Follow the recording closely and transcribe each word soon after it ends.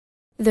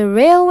The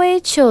Railway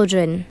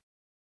Children.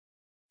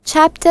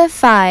 Chapter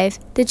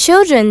 5. The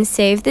Children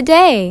Save the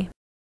Day.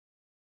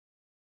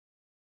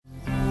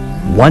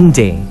 One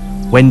day,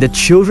 when the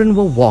children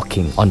were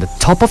walking on the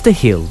top of the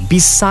hill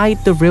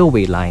beside the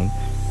railway line,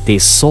 they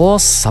saw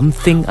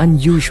something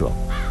unusual.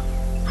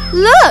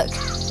 Look!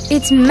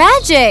 It's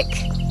magic!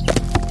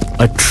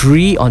 A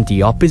tree on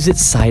the opposite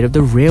side of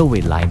the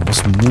railway line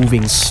was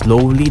moving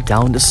slowly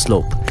down the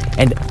slope,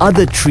 and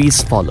other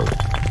trees followed.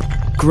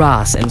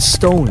 Grass and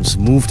stones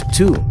moved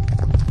too.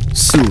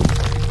 Soon,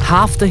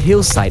 half the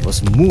hillside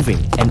was moving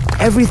and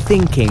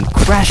everything came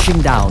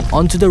crashing down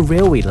onto the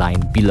railway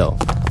line below.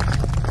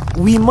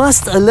 We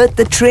must alert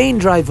the train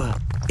driver.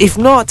 If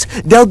not,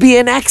 there'll be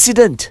an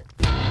accident.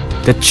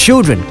 The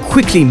children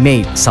quickly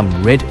made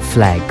some red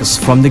flags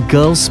from the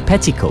girls'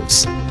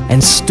 petticoats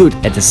and stood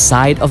at the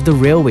side of the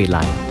railway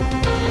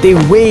line. They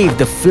waved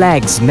the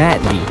flags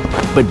madly,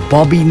 but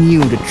Bobby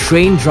knew the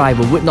train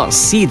driver would not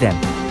see them.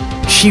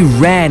 She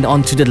ran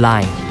onto the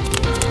line.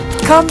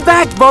 Come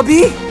back,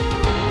 Bobby!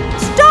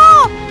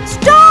 Stop!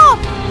 Stop!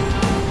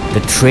 The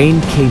train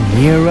came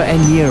nearer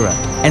and nearer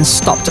and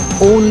stopped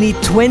only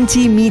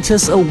 20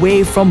 meters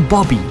away from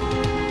Bobby.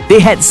 They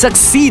had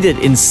succeeded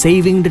in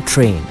saving the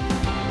train.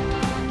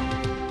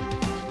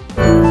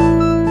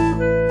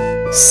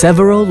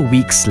 Several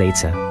weeks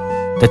later,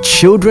 the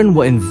children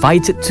were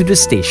invited to the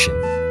station.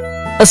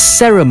 A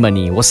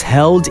ceremony was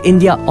held in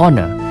their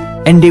honor,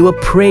 and they were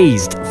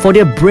praised for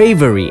their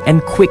bravery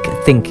and quick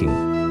thinking.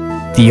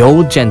 The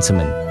old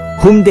gentleman,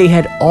 whom they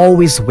had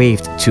always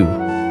waved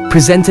to,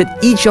 presented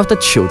each of the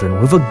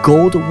children with a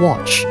gold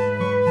watch.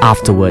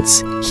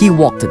 Afterwards, he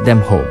walked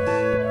them home.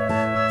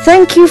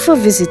 Thank you for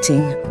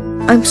visiting.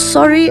 I'm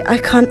sorry I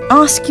can't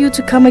ask you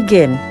to come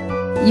again.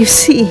 You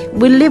see,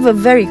 we live a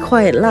very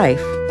quiet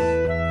life.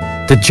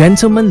 The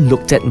gentleman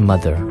looked at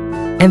Mother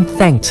and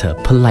thanked her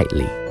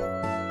politely.